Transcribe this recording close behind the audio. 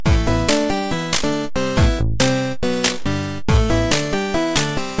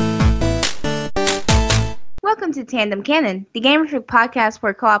to Tandem Canon, the Game Freak podcast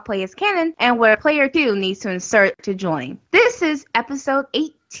where co-op play is canon and where player 2 needs to insert to join. This is episode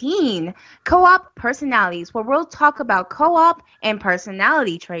 18, Co-op Personalities, where we'll talk about co-op and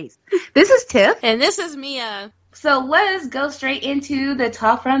personality traits. This is Tiff. And this is Mia. So let's go straight into the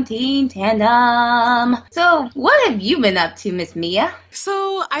talk from Team Tandem. So what have you been up to, Miss Mia?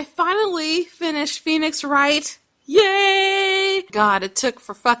 So I finally finished Phoenix Wright. Yay! God, it took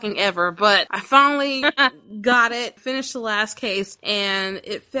for fucking ever, but I finally got it, finished the last case, and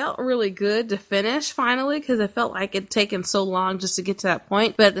it felt really good to finish finally, because I felt like it'd taken so long just to get to that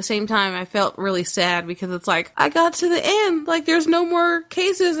point, but at the same time, I felt really sad, because it's like, I got to the end, like, there's no more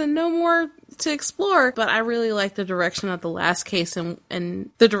cases and no more to explore, but I really liked the direction of the last case and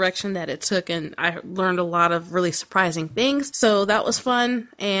the direction that it took, and I learned a lot of really surprising things, so that was fun,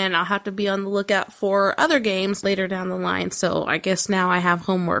 and I'll have to be on the lookout for other games later down the line, so I guess now I have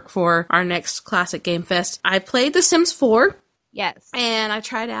homework for our next Classic Game Fest. I played The Sims 4. Yes. And I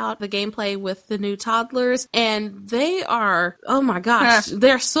tried out the gameplay with the new toddlers, and they are, oh my gosh,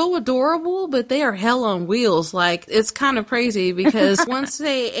 they're so adorable, but they are hell on wheels. Like, it's kind of crazy because once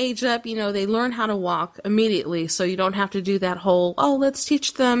they age up, you know, they learn how to walk immediately, so you don't have to do that whole, oh, let's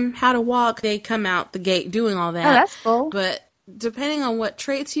teach them how to walk. They come out the gate doing all that. Oh, that's cool. But depending on what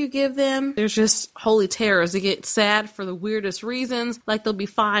traits you give them, there's just holy terrors. They get sad for the weirdest reasons. Like, they'll be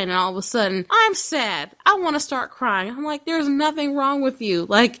fine, and all of a sudden, I'm sad. I want to start crying. I'm like, there's nothing wrong with you.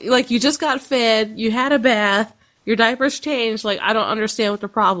 Like you just got fed, you had a bath, your diaper's changed. Like, I don't understand what the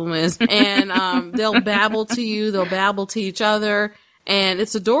problem is. And they'll babble to you, they'll babble to each other. And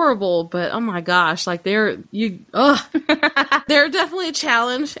it's adorable, but oh my gosh, like they're definitely a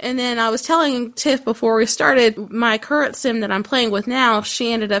challenge. And then I was telling Tiff before we started, my current sim that I'm playing with now,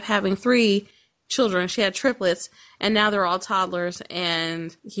 she ended up having 3 children. She had triplets, and now they're all toddlers.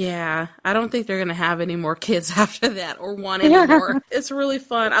 And yeah, I don't think they're going to have any more kids after that or want any more. It's really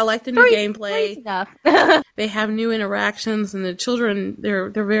fun. I like the new gameplay. They have new interactions, and the children,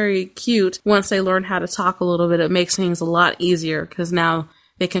 they're very cute. Once they learn how to talk a little bit, it makes things a lot easier because now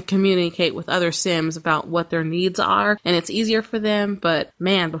they can communicate with other Sims about what their needs are, and it's easier for them, but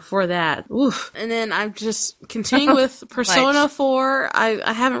man, before that, oof. And then I'm just continuing with Persona 4.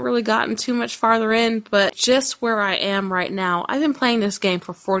 I haven't really gotten too much farther in, but just where I am right now, I've been playing this game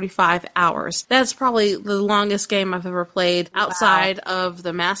for 45 hours. That's probably the longest game I've ever played outside of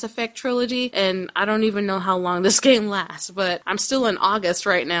the Mass Effect trilogy, and I don't even know how long this game lasts, but I'm still in August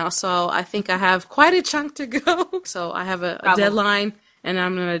right now, so I think I have quite a chunk to go. So I have a deadline, and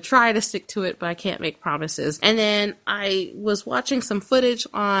I'm going to try to stick to it, but I can't make promises. And then I was watching some footage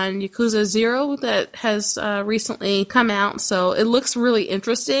on Yakuza 0 that has recently come out, so it looks really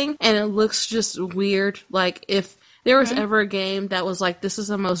interesting, and it looks just weird. Like, if there was ever a game that was like, this is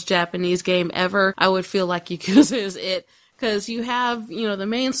the most Japanese game ever, I would feel like Yakuza is it. Because you have, you know, the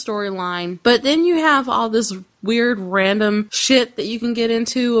main storyline, but then you have all this weird random shit that you can get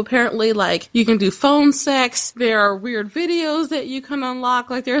into. Apparently, like, you can do phone sex. There are weird videos that you can unlock.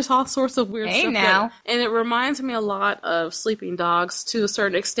 Like, there's all sorts of weird stuff. Now. And it reminds me a lot of Sleeping Dogs to a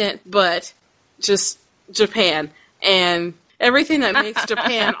certain extent, but just Japan. And everything that makes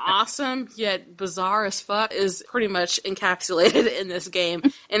Japan awesome, yet bizarre as fuck, is pretty much encapsulated in this game.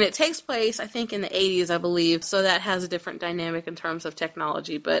 And it takes place, I think, in the 80s, I believe, so that has a different dynamic in terms of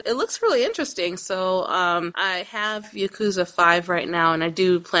technology. But it looks really interesting, so I have Yakuza 5 right now, and I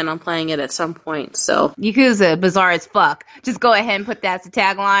do plan on playing it at some point, so. Yakuza, bizarre as fuck. Just go ahead and put that as a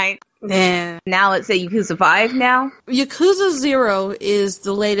tagline. Yeah. Now let's say Yakuza 5 now? Yakuza 0 is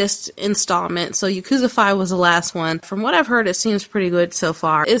the latest installment, so Yakuza 5 was the last one. From what I've heard, it seems pretty good so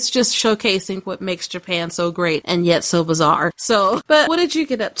far. It's just showcasing what makes Japan so great and yet so bizarre. So, but what did you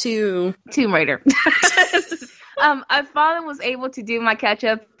get up to? Tomb Raider. I finally was able to do my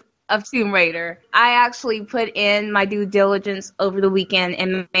catch-up of Tomb Raider. I actually put in my due diligence over the weekend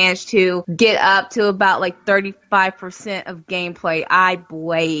and managed to get up to about like 35% of gameplay. I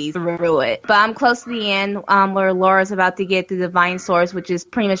blazed through it. But I'm close to the end where Laura's about to get the Divine Source, which is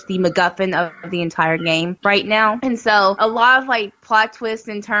pretty much the MacGuffin of the entire game right now. And so a lot of like plot twists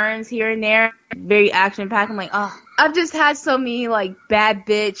and turns here and there, very action-packed. I'm like, oh, I've just had so many like bad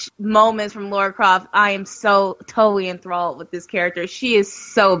bitch moments from Lara Croft. I am so totally enthralled with this character. She is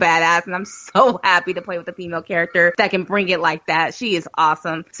so badass, and I'm so happy to play with a female character that can bring it like that. She is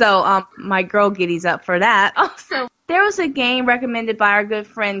awesome. So my girl giddies up for that. Also, there was a game recommended by our good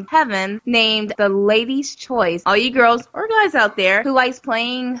friend Kevin named The Lady's Choice. All you girls or guys out there who likes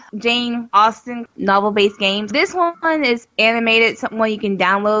playing Jane Austen novel-based games, this one is animated, something you can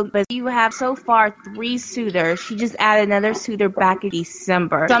download, but you have so far 3 suitors. She just added another suitor back in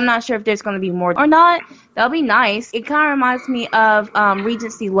December. So I'm not sure if there's going to be more or not, That'll be nice. It kind of reminds me of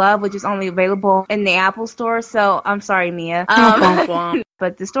Regency Love, which is only available in the Apple Store. So I'm sorry, Mia.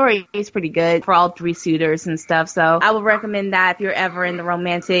 But the story is pretty good for all 3 suitors and stuff. So I would recommend that if you're ever in the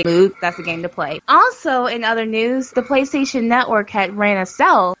romantic mood. That's a game to play. Also, in other news, the PlayStation Network had ran a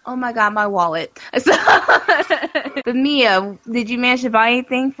sale. Oh my god, my wallet. So, but Mia, did you manage to buy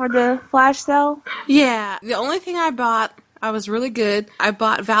anything for the flash sale? Yeah, the only thing I bought, I was really good. I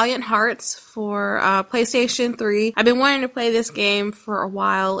bought Valiant Hearts for PlayStation 3. I've been wanting to play this game for a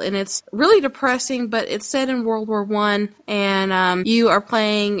while, and it's really depressing, but it's set in World War I, and you are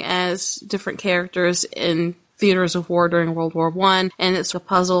playing as different characters in theaters of war during World War I, and it's a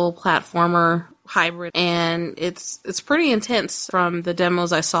puzzle platformer hybrid, and it's pretty intense from the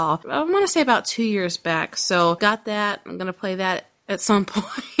demos I saw. I want to say about 2 years back, so got that. I'm going to play that at some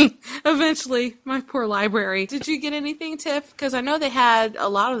point, eventually. My poor library. Did you get anything, Tiff? Because I know they had a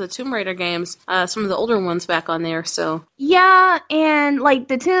lot of the Tomb Raider games, some of the older ones back on there, so. Yeah, and like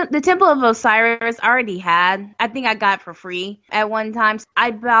the Temple of Osiris I already had. I think I got for free at one time.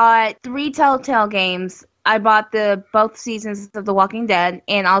 I bought 3 Telltale games. I bought both seasons of The Walking Dead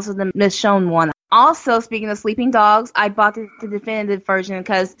and also the Michonne one. Also, speaking of sleeping dogs, I bought the definitive version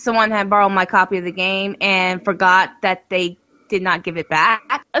because someone had borrowed my copy of the game and forgot that they did not give it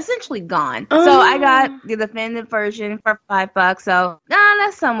back. Essentially gone. So I got the definitive version for $5. So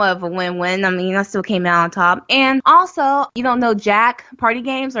that's somewhat of a win-win. I mean, I still came out on top. And also, you don't know, Jack Party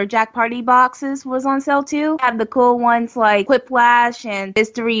Games or Jack Party Boxes was on sale too. Have the cool ones like Quiplash and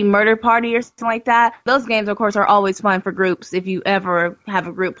Mystery Murder Party or something like that. Those games, of course, are always fun for groups. If you ever have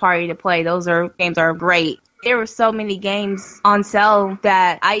a group party to play, games are great. There were so many games on sale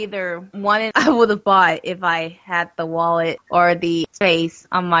that I either wanted, I would have bought if I had the wallet or the space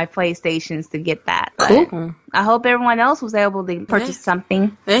on my PlayStations to get that. Cool. But I hope everyone else was able to purchase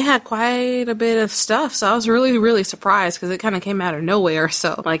something. They had quite a bit of stuff, so I was really, really surprised because it kind of came out of nowhere.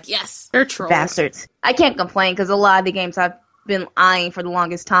 So, like, yes, they're trolls. Bastards. I can't complain because a lot of the games I've been eyeing for the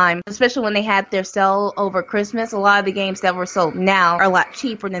longest time, especially when they had their sale over Christmas. A lot of the games that were sold now are a lot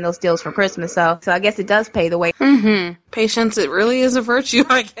cheaper than those deals for Christmas, so I guess it does pay the way. Patience, it really is a virtue,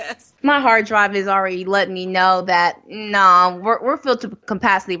 I guess. My hard drive is already letting me know that we're filled to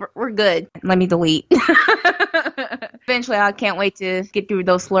capacity. We're good. Let me delete. Eventually, I can't wait to get through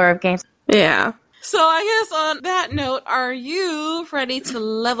those slur of games. Yeah. So I guess on that note, are you ready to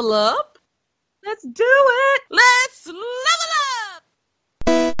level up? Let's do it! Let's level up!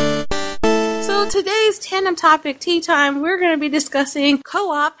 So today's tandem topic, Tea Time, we're going to be discussing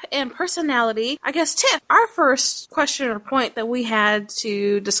co-op and personality. I guess, Tiff, our first question or point that we had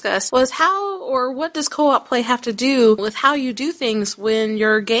to discuss was how or what does co-op play have to do with how you do things when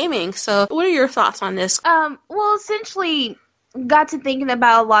you're gaming? So what are your thoughts on this? Well, essentially, got to thinking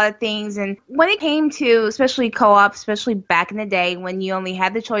about a lot of things, and when it came to especially co-op, especially back in the day when you only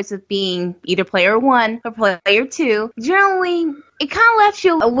had the choice of being either player 1 or player 2, generally it kind of left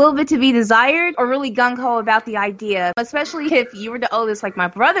you a little bit to be desired or really gung-ho about the idea, especially if you were the oldest like my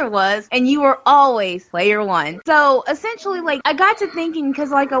brother was and you were always player 1. So essentially, like, I got to thinking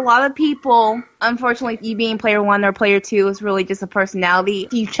because like a lot of people, unfortunately, you being player 1 or player 2 is really just a personality.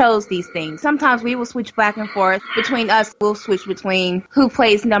 You chose these things. Sometimes we will switch back and forth between us. We'll switch between who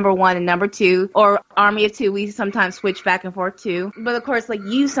plays number 1 and number 2, or Army of 2. We sometimes switch back and forth too. But of course, like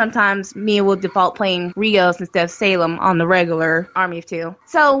you, sometimes me will default playing Rios instead of Salem on the regular Army of 2.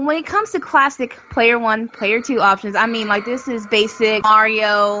 So when it comes to classic player 1, player 2 options, I mean, like, this is basic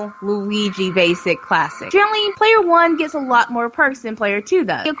Mario, Luigi basic classic. Generally, player 1 gets a lot more perks than player 2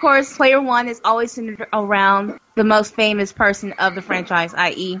 does. Of course, player 1 is always centered around the most famous person of the franchise,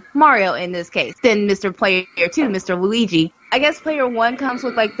 i.e. Mario in this case, then Mr. Player 2, Mr. Luigi. I guess player 1 comes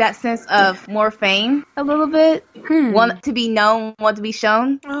with like that sense of more fame a little bit. Want to be known, want to be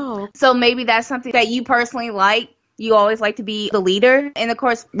shown. Oh. So maybe that's something that you personally like. You always like to be the leader. And of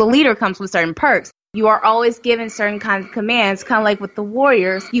course, the leader comes with certain perks. You are always given certain kinds of commands, kind of like with the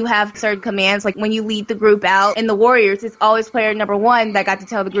Warriors. You have certain commands, like when you lead the group out. In the Warriors, it's always player number 1 that got to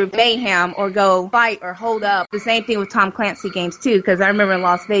tell the group mayhem or go fight or hold up. The same thing with Tom Clancy games too, because I remember in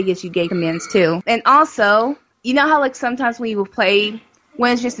Las Vegas, you gave commands too. And also, you know how like sometimes when you will play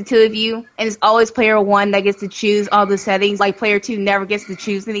when it's just the 2 of you, and it's always player 1 that gets to choose all the settings, like player 2 never gets to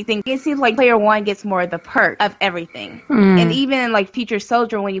choose anything. It seems like player 1 gets more of the perk of everything. And even in like Future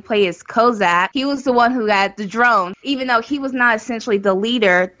Soldier, when you play as Kozak, he was the one who got the drone, even though he was not essentially the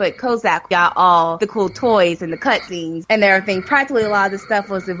leader, but Kozak got all the cool toys and the cutscenes and everything. Practically a lot of the stuff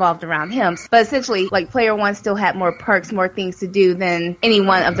was evolved around him. But essentially, like, player 1 still had more perks, more things to do than any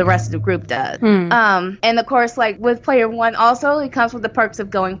one of the rest of the group does. And of course, like with player 1 also, it comes with the perks of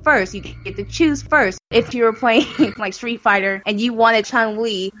going first. You get to choose first. if you were playing like Street Fighter and you wanted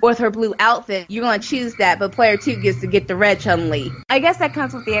Chun-Li with her blue outfit, you're going to choose that, but player 2 gets to get the red Chun-Li. I guess that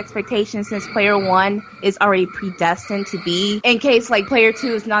comes with the expectation since player 1 is already predestined to be. In case like player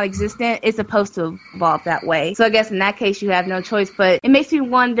 2 is non-existent, it's supposed to evolve that way. So I guess in that case you have no choice, but it makes me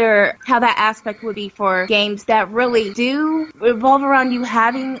wonder how that aspect would be for games that really do revolve around you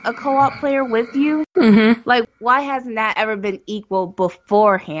having a co-op player with you. Mm-hmm. Like, why hasn't that ever been equal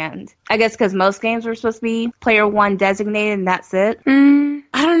beforehand? I guess because most games were supposed to be player 1 designated and that's it.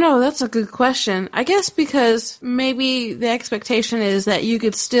 I don't know. That's a good question. I guess because maybe the expectation is that you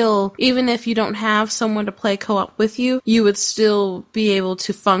could still, even if you don't have someone to play co-op with you, you would still be able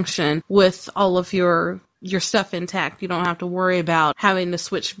to function with all of your stuff intact. You don't have to worry about having to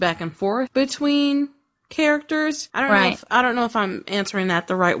switch back and forth between characters. I don't know if I'm answering that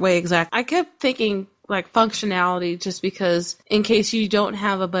the right way exactly. I kept thinking like functionality just because in case you don't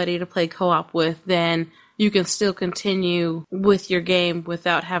have a buddy to play co-op with, then you can still continue with your game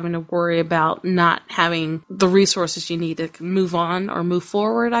without having to worry about not having the resources you need to move on or move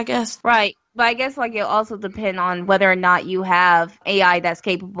forward, I guess. Right. But I guess like it'll also depend on whether or not you have AI that's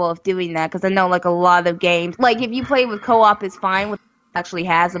capable of doing that. Because I know like a lot of games, like if you play with co-op, it's fine with actually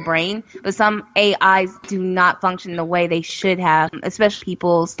has a brain, but some AIs do not function the way they should have, especially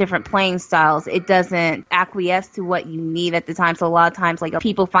people's different playing styles. It doesn't acquiesce to what you need at the time. So a lot of times like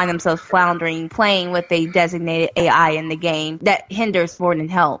people find themselves floundering playing with a designated AI in the game that hinders more than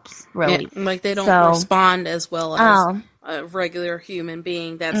helps, really. Yeah, like they don't respond as well as a regular human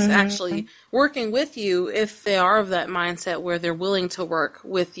being that's actually working with you if they are of that mindset where they're willing to work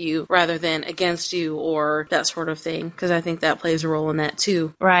with you rather than against you or that sort of thing, because I think that plays a role in that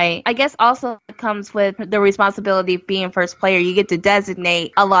too. Right. I guess also it comes with the responsibility of being first player. You get to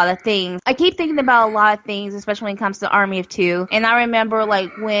designate a lot of things. I keep thinking about a lot of things, especially when it comes to Army of Two. And I remember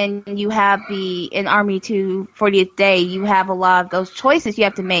like when you have in Army 2 40th Day, you have a lot of those choices you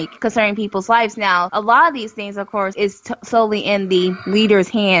have to make concerning people's lives. Now, a lot of these things, of course, is solely in the leader's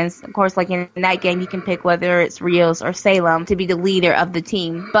hands. Of course, like in that game, you can pick whether it's Rios or Salem to be the leader of the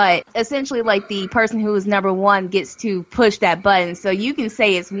team. But essentially, like the person who is number 1 gets to push that button. So you can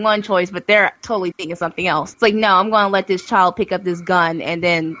say it's one choice, but they're totally thinking something else. It's like, no, I'm going to let this child pick up this gun, and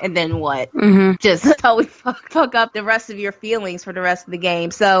then what? Just totally fuck up the rest of your feelings for the rest of the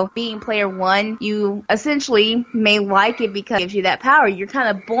game. So being player 1, you essentially may like it because it gives you that power. You're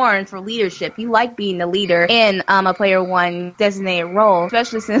kind of born for leadership. You like being the leader in a player 1 designated role,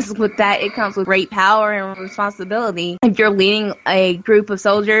 especially since with that it comes with great power and responsibility. If you're leading a group of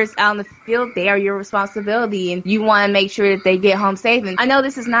soldiers out in the field, they are your responsibility, and you want to make sure that they get home safe. And I know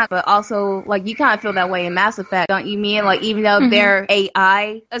this is not, but also like you kind of feel that way in Mass Effect, don't you mean? Like even though they're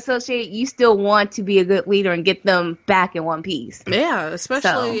AI associated, you still want to be a good leader and get them back in one piece. Yeah,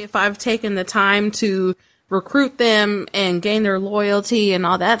 especially if I've taken the time to recruit them and gain their loyalty and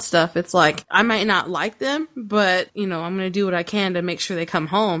all that stuff. It's like, I might not like them, but, I'm going to do what I can to make sure they come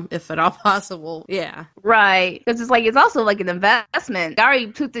home, if at all possible. Yeah. Right. Because it's also like an investment. I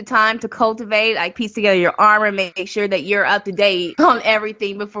already took the time to cultivate, piece together your armor, make sure that you're up to date on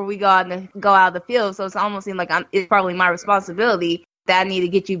everything before we go out of the field. So it's almost seems like it's probably my responsibility that I need to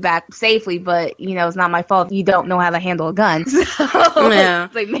get you back safely, but it's not my fault you don't know how to handle a gun. So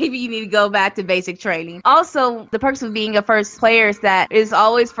it's like maybe you need to go back to basic training. Also, the perks of being a first player is that it's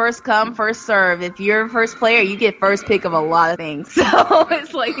always first come, first serve. If you're a first player, you get first pick of a lot of things. So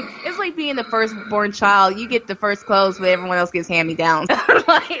it's like being the firstborn child. You get the first clothes, but everyone else gets hand-me-downs.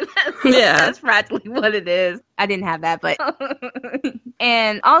 That's practically what it is. I didn't have that, but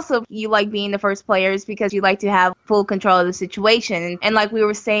and also you like being the first players because you like to have full control of the situation. And like we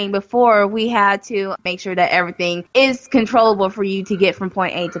were saying before, we had to make sure that everything is controllable for you to get from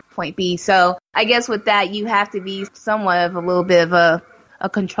point A to point B. So I guess with that, you have to be somewhat of a little bit of a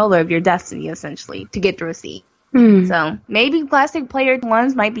controller of your destiny, essentially, to get through a seat. So maybe Plastic Player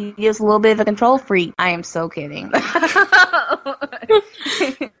 1s might be just a little bit of a control freak. I am so kidding.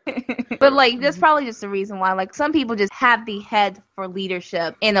 But that's probably just the reason why some people just have the head for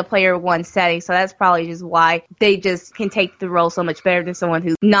leadership in a player 1 setting. So that's probably just why they just can take the role so much better than someone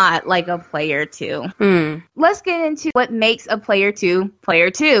who's not like a player 2. Let's get into what makes a player 2 player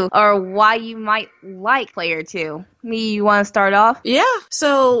 2, or why you might like player 2. Me, you want to start off? Yeah.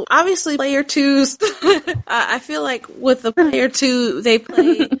 So obviously player 2s, I feel like with the player 2, they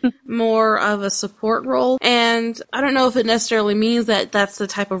play more of a support role. And I don't know if it necessarily means that that's the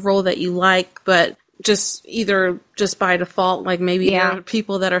type of role that you like, but just either just by default, like maybe there are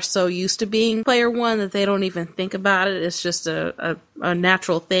people that are so used to being player one that they don't even think about it. It's just a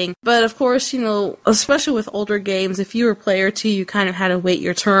natural thing. But of course, especially with older games, if you were player two, you kind of had to wait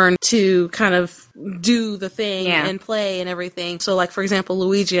your turn to kind of do the thing and play and everything. So like, for example,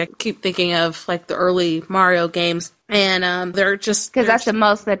 Luigi, I keep thinking of like the early Mario games, and they're just... Because that's the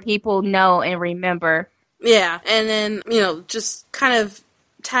most that people know and remember. Yeah, and then, just kind of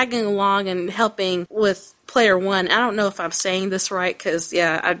tagging along and helping with player one. I don't know if I'm saying this right, because,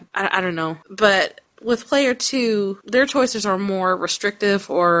 I don't know. But with player two, their choices are more restrictive,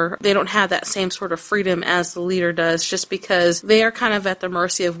 or they don't have that same sort of freedom as the leader does, just because they are kind of at the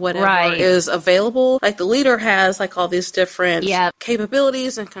mercy of whatever is available. Like the leader has like all these different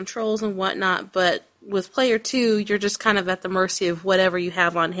capabilities and controls and whatnot, but with player two, you're just kind of at the mercy of whatever you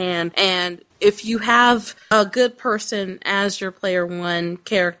have on hand. And if you have a good person as your player one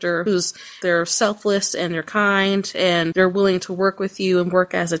character they're selfless and they're kind and they're willing to work with you and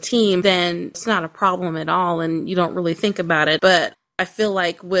work as a team, then it's not a problem at all and you don't really think about it. But I feel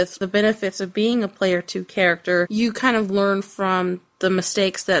like with the benefits of being a player two character, you kind of learn from the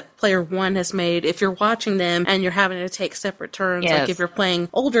mistakes that player one has made if you're watching them and you're having to take separate turns, like if you're playing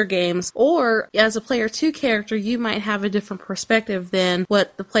older games. Or as a player two character, you might have a different perspective than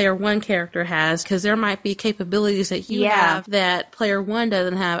what the player one character has, because there might be capabilities that you have that player one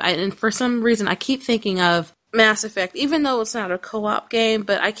doesn't have. And for some reason, I keep thinking of Mass Effect, even though it's not a co-op game,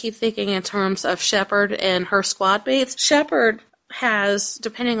 but I keep thinking in terms of Shepard and her squad mates. Shepard has,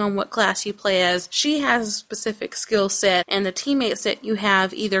 depending on what class you play as, she has a specific skill set, and the teammates that you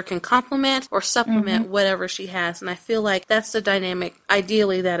have either can complement or supplement whatever she has. And I feel like that's the dynamic,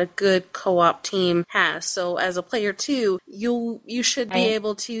 ideally, that a good co-op team has. So as a player two, you should be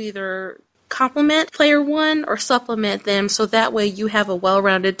able to either complement player one or supplement them, so that way you have a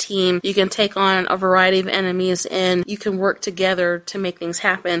well-rounded team. You can take on a variety of enemies and you can work together to make things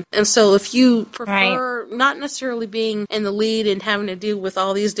happen. And so if you prefer not necessarily being in the lead and having to deal with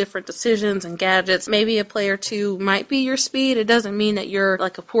all these different decisions and gadgets, maybe a player two might be your speed. It doesn't mean that you're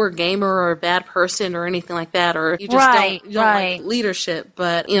like a poor gamer or a bad person or anything like that, or you just don't like leadership,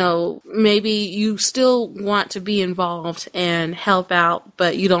 but maybe you still want to be involved and help out,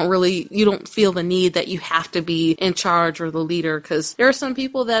 but you don't feel the need that you have to be in charge or the leader, because there are some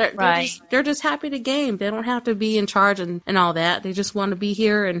people that they're just happy to game. They don't have to be in charge and all that. They just want to be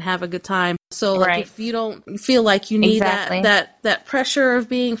here and have a good time. So like if you don't feel like you need that pressure of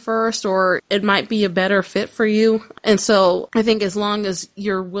being first, or it might be a better fit for you. And so I think as long as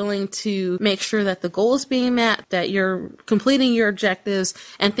you're willing to make sure that the goal is being met, that you're completing your objectives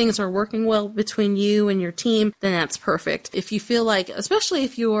and things are working well between you and your team, then that's perfect. If you feel like, especially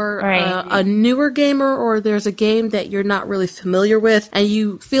if you're a newer gamer, or there's a game that you're not really familiar with and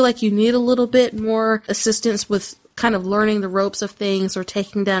you feel like you need a little bit more assistance with kind of learning the ropes of things or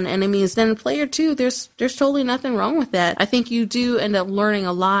taking down enemies, then player two, there's totally nothing wrong with that. I think you do end up learning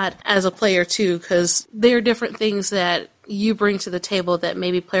a lot as a player two, because there are different things that you bring to the table that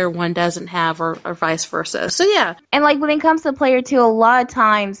maybe player one doesn't have, or vice versa. So yeah. And like when it comes to player two, a lot of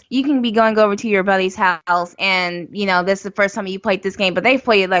times you can be going over to your buddy's house and, this is the first time you played this game, but they've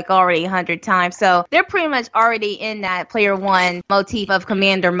played it like already 100 times. So they're pretty much already in that player one motif of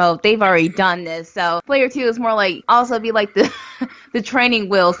commander mode. They've already done this. So player two is more like, also be like the, the training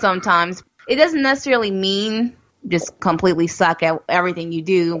wheel sometimes. It doesn't necessarily mean just completely suck at everything you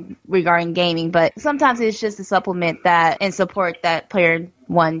do regarding gaming, but sometimes it's just to supplement that and support that player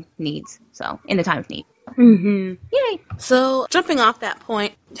one needs, so in the time of need. Yay! So jumping off that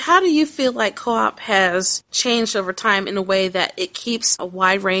point, how do you feel like co-op has changed over time in a way that it keeps a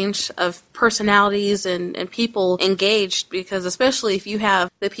wide range of personalities and people engaged? Because especially if you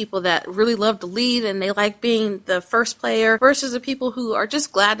have the people that really love to lead and they like being the first player versus the people who are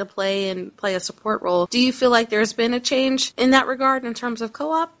just glad to play and play a support role, do you feel like there's been a change in that regard in terms of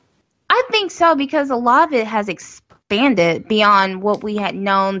co-op? I think so, because a lot of it has expanded beyond what we had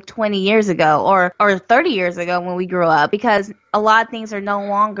known 20 years ago or 30 years ago when we grew up, because a lot of things are no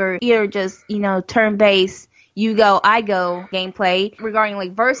longer either just, turn-based, you go, I go gameplay regarding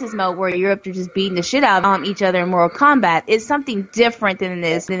like versus mode where you're up to just beating the shit out of each other in Mortal Kombat. It's something different than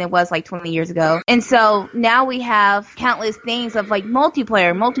it was like 20 years ago. And so now we have countless things of like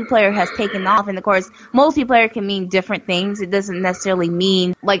multiplayer. Multiplayer has taken off, and of course multiplayer can mean different things. It doesn't necessarily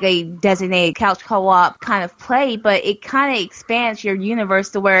mean like a designated couch co-op kind of play, but it kind of expands your universe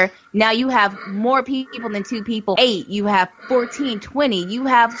to where now you have more people than 2 people, 8, you have 14, 20, you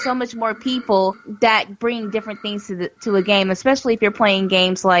have so much more people that bring different different things to a game, especially if you're playing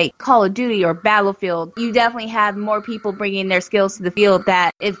games like Call of Duty or Battlefield. You definitely have more people bringing their skills to the field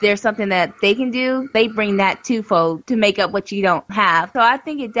that if there's something that they can do, they bring that twofold to make up what you don't have. So I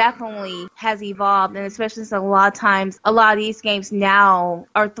think it definitely has evolved, and especially since a lot of times, a lot of these games now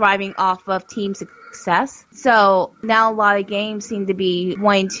are thriving off of team success. So now a lot of games seem to be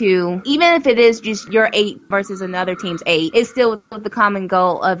wanting to, even if it is just your 8 versus another team's 8, it's still with the common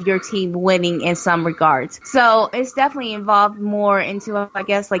goal of your team winning in some regards. So it's definitely evolved more into, I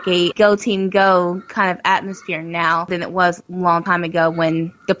guess, like a go team go kind of atmosphere now than it was a long time ago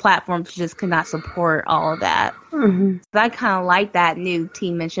when the platforms just could not support all of that. Mm-hmm. So I kind of like that new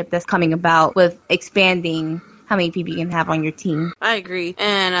teammanship that's coming about with expanding how many people you can have on your team. I agree.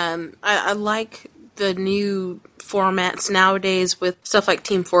 And I like the new formats nowadays with stuff like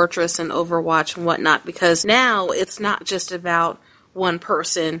Team Fortress and Overwatch and whatnot, because now it's not just about one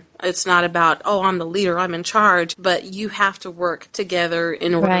person. It's not about, oh, I'm the leader, I'm in charge, but you have to work together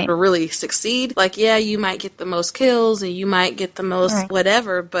in order to really succeed. Like, yeah, you might get the most kills and you might get the most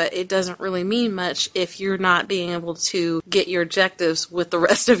whatever, but it doesn't really mean much if you're not being able to get your objectives with the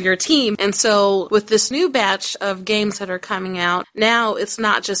rest of your team. And so with this new batch of games that are coming out, now it's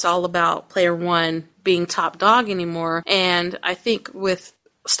not just all about player one being top dog anymore. And I think with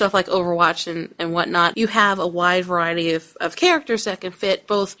stuff like Overwatch and whatnot, you have a wide variety of characters that can fit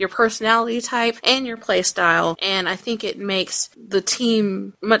both your personality type and your play style. And I think it makes the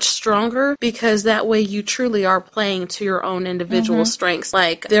team much stronger because that way you truly are playing to your own individual strengths.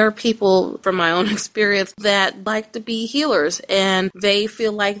 Like, there are people from my own experience that like to be healers and they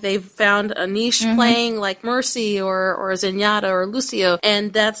feel like they've found a niche playing like Mercy or Zenyatta or Lucio,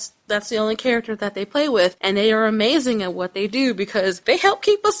 and that's the only character that they play with, and they are amazing at what they do because they help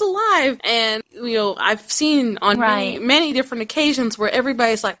keep us alive. And, you know, I've seen on many different occasions where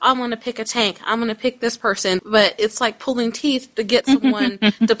everybody's like, I'm going to pick a tank, I'm going to pick this person, but it's like pulling teeth to get someone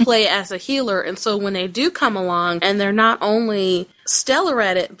to play as a healer. And so when they do come along and they're not only stellar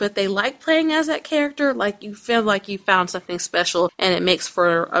at it, but they like playing as that character, like, you feel like you found something special, and it makes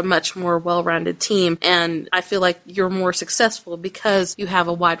for a much more well-rounded team. And I feel like you're more successful because you have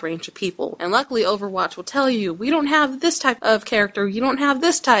a wide range of people. And luckily Overwatch will tell you, we don't have this type of character, you don't have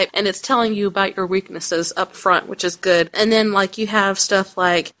this type, and it's telling you about your weaknesses up front, which is good. And then, like, you have stuff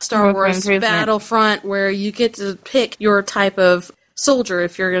like Star Wars Battlefront, where you get to pick your type of soldier.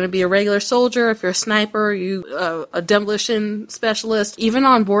 If you're going to be a regular soldier, if you're a sniper, a demolition specialist, even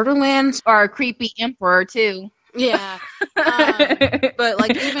on Borderlands. Or a creepy emperor, too. Yeah. But,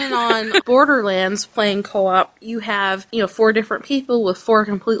 like, even on Borderlands playing co-op, you have, 4 different people with 4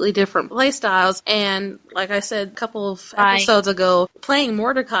 completely different play styles. And like I said a couple of episodes ago, playing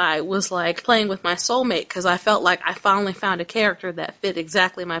Mordecai was like playing with my soulmate because I felt like I finally found a character that fit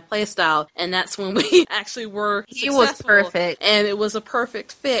exactly my play style. And that's when we actually were successful. He was perfect. And it was a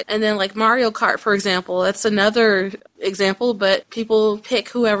perfect fit. And then, like, Mario Kart, for example, that's another example, but people pick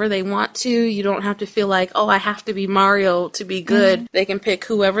whoever they want to. You don't have to feel like, oh, I have to be Mario to be good. They can pick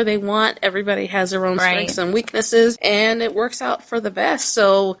whoever they want. Everybody has their own strengths and weaknesses, and it works out for the best.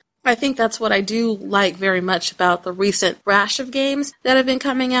 So I think that's what I do like very much about the recent rash of games that have been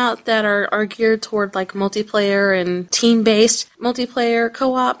coming out that are geared toward, like, multiplayer and team-based multiplayer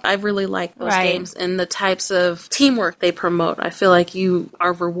co-op. I really like those games and the types of teamwork they promote. I feel like you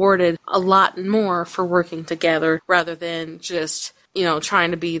are rewarded a lot more for working together rather than just,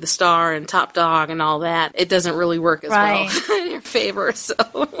 trying to be the star and top dog and all that. It doesn't really work as well in your favor, so...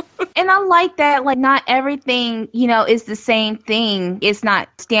 And I like that, like, not everything, is the same thing. It's not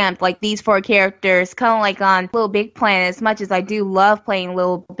stamped like these 4 characters, kind of like on Little Big Planet. As much as I do love playing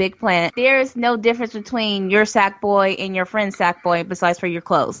Little Big Planet, there is no difference between your Sackboy and your friend's Sackboy besides for your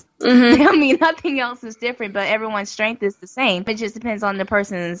clothes. I mean, nothing else is different, but everyone's strength is the same. It just depends on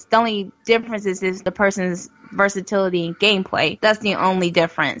the only difference is the person's versatility and gameplay. That's the only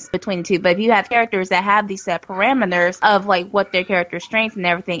difference between the two. But if you have characters that have these set parameters of, like, what their character's strength and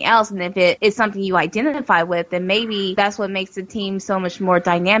everything else, and if it is something you identify with, then maybe that's what makes the team so much more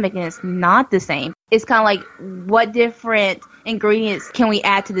dynamic, and it's not the same. It's kind of like, what different ingredients can we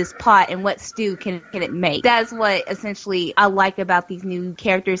add to this pot, and what stew can it make? That's what essentially I like about these new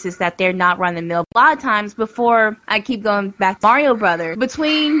characters, is that they're not run-of-the-mill. A lot of times, before I keep going back to Mario Brothers,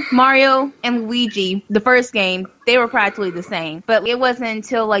 between Mario and Luigi, the first game, they were practically the same. But it wasn't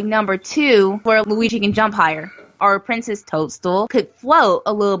until, like, number 2 where Luigi can jump higher. or Princess Toadstool could float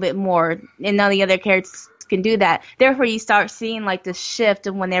a little bit more, and none of the other characters can do that. Therefore, you start seeing like the shift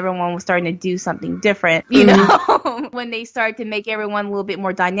of when everyone was starting to do something different, you know, when they start to make everyone a little bit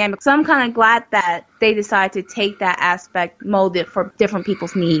more dynamic. So I'm kind of glad that they decided to take that aspect, mold it for different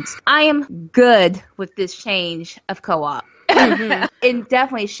people's needs. I am good with this change of co-op. It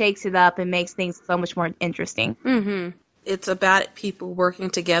definitely shakes it up and makes things so much more interesting. It's about people working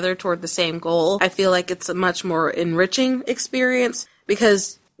together toward the same goal. I feel like it's a much more enriching experience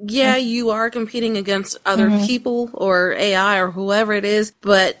because yeah, you are competing against other people or AI or whoever it is,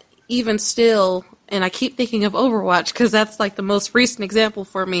 but even still, and I keep thinking of Overwatch because that's like the most recent example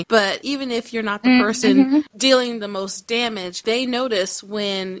for me, but even if you're not the person dealing the most damage, they notice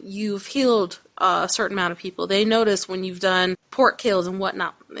when you've healed a certain amount of people. They notice when you've done port kills and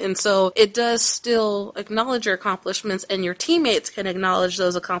whatnot. And so it does still acknowledge your accomplishments, and your teammates can acknowledge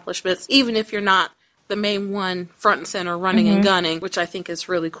those accomplishments, even if you're not the main one front and center running and gunning, which I think is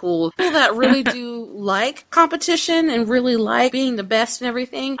really cool. People that really do like competition and really like being the best and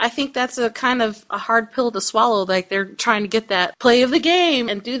everything, I think that's a kind of a hard pill to swallow. Like they're trying to get that play of the game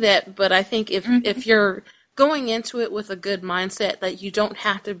and do that. But I think if you're going into it with a good mindset that you don't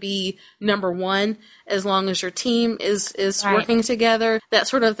have to be number one as long as your team is working together, that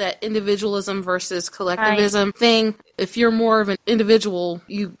sort of that individualism versus collectivism thing. If you're more of an individual,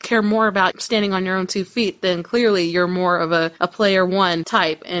 you care more about standing on your own 2 feet, then clearly you're more of a player one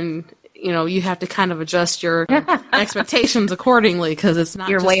type, and you know, you have to kind of adjust your expectations accordingly because it's not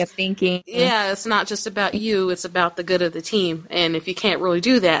your way of thinking. Yeah, it's not just about you, it's about the good of the team. And if you can't really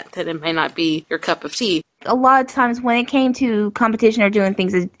do that, then it may not be your cup of tea. A lot of times when it came to competition or doing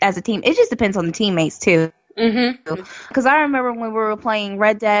things as a team, it just depends on the teammates too. Because I remember when we were playing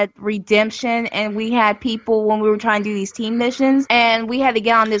Red Dead Redemption and we had people when we were trying to do these team missions and we had to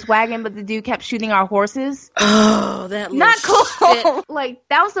get on this wagon, but the dude kept shooting our horses. Oh, that not cool. Like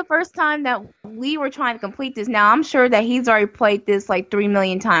that was the first time that we were trying to complete this. Now I'm sure that he's already played this like 3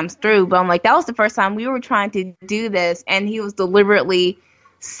 million times through, but I'm like, that was the first time we were trying to do this and he was deliberately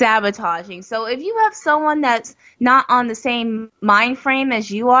sabotaging. So if you have someone that's not on the same mind frame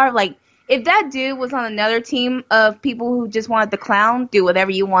as you are, like if that dude was on another team of people who just wanted to clown, do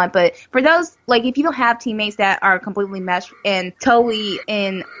whatever you want. But for those, like, if you don't have teammates that are completely meshed and totally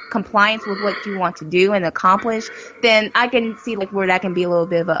in compliance with what you want to do and accomplish, then I can see, like, where that can be a little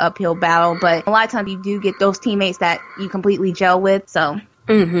bit of an uphill battle. But a lot of times you do get those teammates that you completely gel with, so.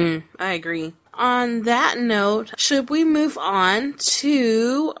 I agree. On that note, should we move on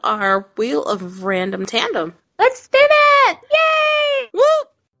to our Wheel of Random Tandem? Let's spin it! Yay! Woo!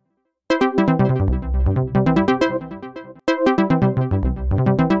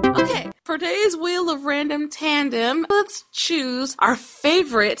 Okay, for today's Wheel of Random Tandem, let's choose our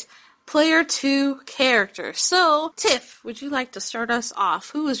favorite Player 2 character. So, Tiff, would you like to start us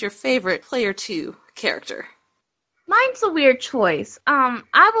off? Who is your favorite Player 2 character? Mine's a weird choice.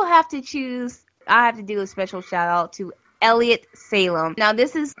 I will have to choose, I have to do a special shout out to Elliot Salem. Now,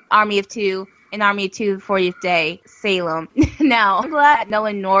 this is Army of Two. In Army of Two, 40th Day, Salem. Now, I'm glad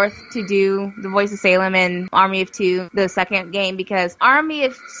Nolan North to do the voice of Salem in Army of Two, the second game, because Army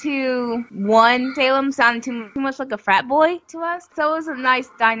of Two 1, Salem sounded too much like a frat boy to us. So it was a nice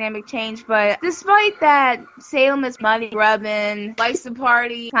dynamic change, but despite that, Salem is money grubbing, likes to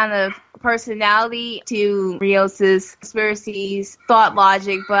party, kind of personality to Rios' conspiracies, thought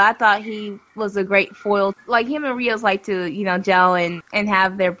logic, but I thought he was a great foil. Like, him and Rios like to, you know, gel and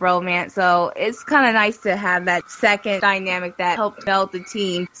have their bromance, so it's kind of nice to have that second dynamic that helped develop the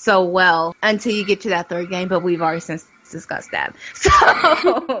team so well until you get to that third game, but we've already since discussed that.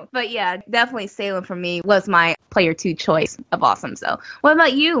 So, but yeah, definitely Salem for me was my Player 2 choice of awesome. So, what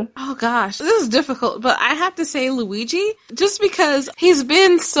about you? Oh gosh, this is difficult, but I have to say Luigi, just because he's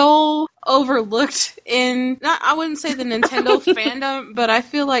been so overlooked in, I wouldn't say the Nintendo fandom, but I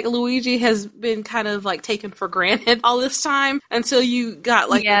feel like Luigi has been kind of like taken for granted all this time until you got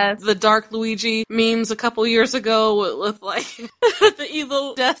like the Dark Luigi memes a couple years ago with like the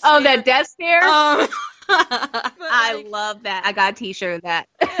evil death stare. Oh, that death stare? I love that. I got a t-shirt of that.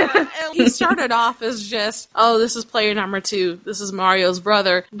 Yeah, he started off as just, oh, this is player number 2. This is Mario's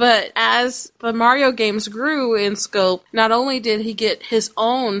brother. But as the Mario games grew in scope, not only did he get his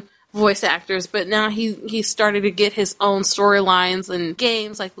own voice actors, but now he started to get his own storylines and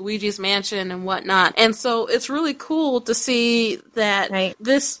games like Luigi's Mansion and whatnot. And so it's really cool to see that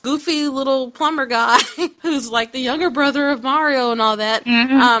this goofy little plumber guy who's like the younger brother of Mario and all that,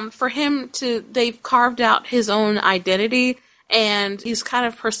 for him to, they've carved out his own identity and he's kind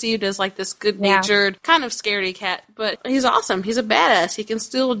of perceived as like this good-natured, kind of scaredy cat, but he's awesome. He's a badass. He can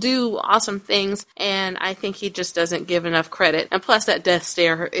still do awesome things, and I think he just doesn't give enough credit. And plus, that death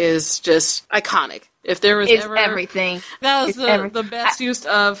stare is just iconic. If there was it's ever everything, that was the best use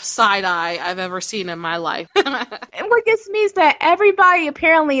of side eye I've ever seen in my life. And what gets me is that everybody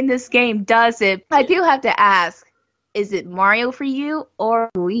apparently in this game does it. I do have to ask, is it Mario for you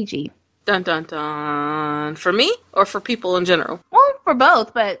or Luigi? Dun dun dun. For me or for people in general? Well, for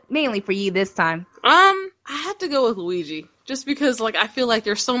both, but mainly for you this time. I had to go with Luigi. Just because, like, I feel like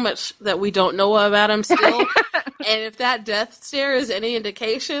there's so much that we don't know about him still. And if that death stare is any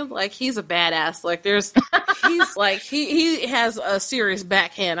indication, like, he's a badass. Like, he has a serious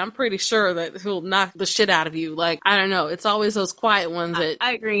backhand. I'm pretty sure that he'll knock the shit out of you. Like, I don't know. It's always those quiet ones that...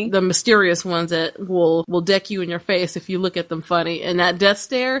 I agree. The mysterious ones that will deck you in your face if you look at them funny. And that death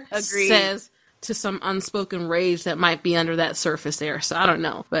stare says to some unspoken rage that might be under that surface there. So, I don't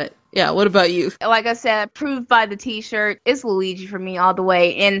know. But... yeah, what about you? Like I said, proved by the t-shirt, it's Luigi for me all the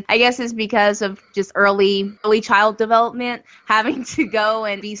way. And I guess it's because of just early child development, having to go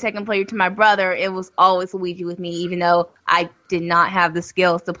and be second player to my brother. It was always Luigi with me, even though I did not have the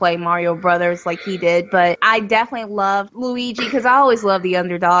skills to play Mario Brothers like he did. But I definitely loved Luigi because I always loved the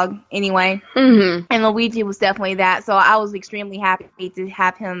underdog anyway. Mm-hmm. And Luigi was definitely that. So I was extremely happy to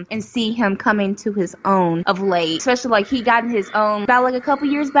have him and see him coming to his own of late. Especially like he got in his own about like a couple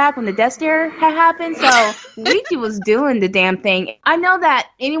years back when the death stare had happened. So Luigi was doing the damn thing. I know that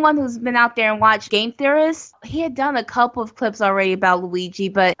anyone who's been out there and watched Game Theorists, he had done a couple of clips already about Luigi,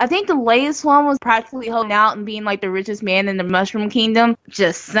 but I think the latest one was practically holding out and being like the richest man in the Mushroom Kingdom.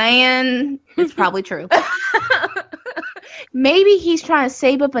 Just saying, it's probably true. Maybe he's trying to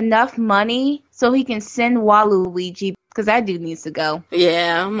save up enough money so he can send Waluigi, because that dude needs to go.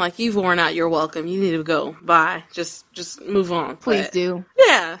 Yeah, I'm like, you've worn out your welcome. You need to go. Bye. Just move on. Please do.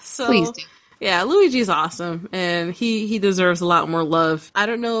 Yeah, so... please do. Yeah, Luigi's awesome, and he deserves a lot more love. I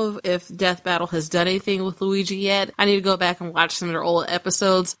don't know if Death Battle has done anything with Luigi yet. I need to go back and watch some of their old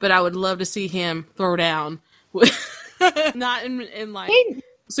episodes, but I would love to see him throw down. Not in like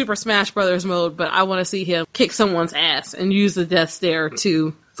Super Smash Brothers mode, but I want to see him kick someone's ass and use the death stare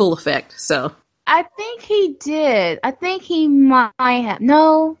to full effect, so... I think he did. I think he might have.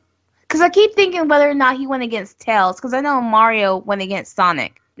 No, because I keep thinking whether or not he went against Tails, because I know Mario went against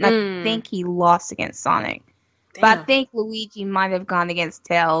Sonic. And I think he lost against Sonic. Damn. But I think Luigi might have gone against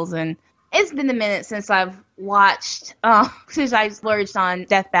Tails, and it's been a minute since I've watched, since I splurged on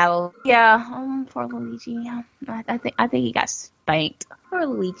Death Battle. Yeah, for Luigi, yeah. I think he got spanked. For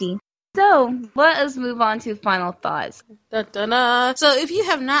Luigi. So, let us move on to final thoughts. Dun, dun, dun. So, if you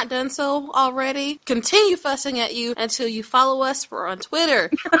have not done so already, continue fussing at you until you follow us. We're on Twitter,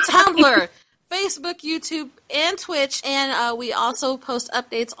 Tumblr, Facebook, YouTube, and Twitch, and we also post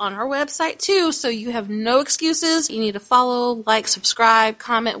updates on our website too, so you have no excuses. You need to follow, like, subscribe,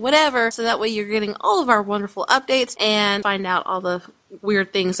 comment, whatever, so that way you're getting all of our wonderful updates and find out all the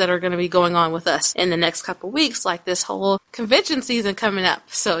weird things that are going to be going on with us in the next couple weeks, like this whole convention season coming up.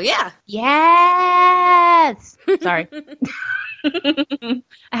 So, yeah. Yes! Sorry. I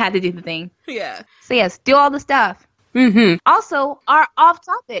had to do the thing. Yeah. So, yes, do all the stuff. Mm-hmm. Also, our off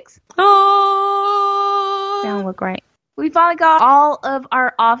topics. Oh, don't look right. We finally got all of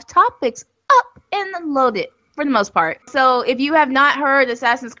our off topics up and loaded for the most part. So if you have not heard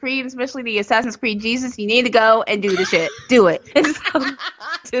Assassin's Creed, especially the Assassin's Creed Jesus, you need to go and do the shit. Do it.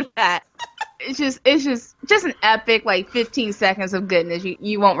 Do that. It's just an epic, like, 15 seconds of goodness.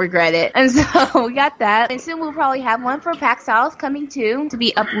 You won't regret it. And so we got that. And soon we'll probably have one for PAX South coming too, to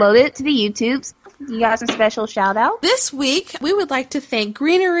be uploaded to the YouTubes. You got some special shout out? This week, we would like to thank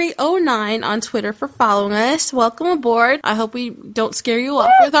Greenery09 on Twitter for following us. Welcome aboard. I hope we don't scare you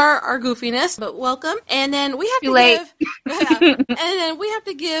off with our goofiness, but welcome. And then we have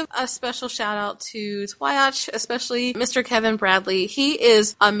to give a special shout out to Twayach, especially Mr. Kevin Bradley. He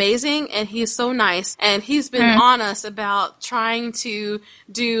is amazing and he's so nice. And he's been on us about trying to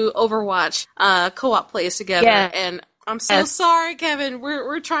do Overwatch co-op plays together. Yeah. And I'm so sorry, Kevin.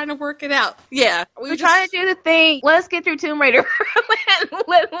 We're trying to work it out. Yeah. We're trying to do the thing. Let's get through Tomb Raider.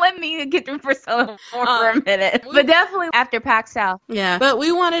 let me get through Persona 4 for a minute. But definitely after PAX South. Yeah. But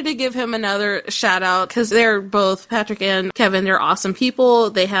we wanted to give him another shout out because they're both, Patrick and Kevin, they're awesome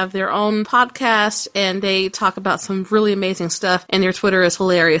people. They have their own podcast and they talk about some really amazing stuff and their Twitter is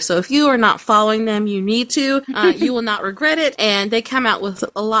hilarious. So if you are not following them, you need to. You will not regret it. And they come out with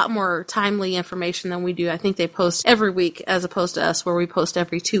a lot more timely information than we do. I think they post every week as opposed to us where we post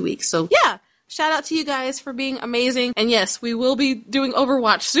every 2 weeks. So yeah, shout out to you guys for being amazing. And yes, we will be doing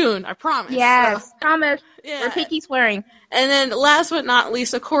Overwatch soon. I promise. Yes, promise. Yeah. We're picky swearing. And then last but not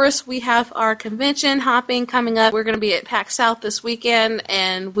least, of course, we have our convention hopping coming up. We're going to be at PAX South this weekend,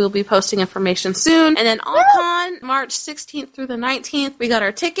 and we'll be posting information soon. And then AllCon, March 16th through the 19th, we got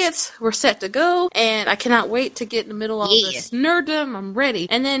our tickets. We're set to go, and I cannot wait to get in the middle of all this nerddom. I'm ready.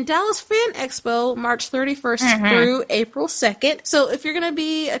 And then Dallas Fan Expo, March 31st through April 2nd. So if you're going to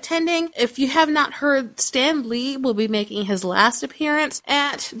be attending, if you have not heard, Stan Lee will be making his last appearance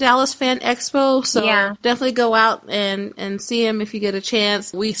at Dallas Fan Expo. So definitely go out and see him if you get a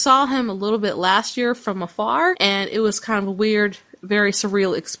chance. We saw him a little bit last year from afar, and it was kind of a weird, very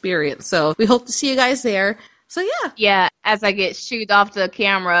surreal experience. So we hope to see you guys there. So yeah. Yeah, as I get shooed off the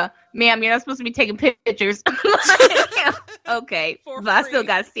camera. Ma'am, you're not supposed to be taking pictures. Okay, but I still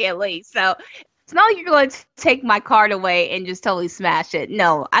got Stan Lee. So it's not like you're going to take my card away and just totally smash it.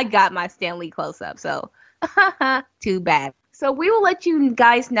 No, I got my Stan Lee close-up, so too bad. So we will let you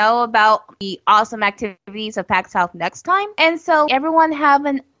guys know about the awesome activities of PAX South next time. And so everyone have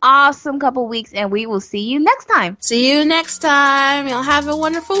an awesome couple weeks, and we will see you next time. See you next time. You'll have a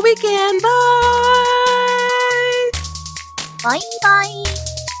wonderful weekend. Bye. Bye-bye.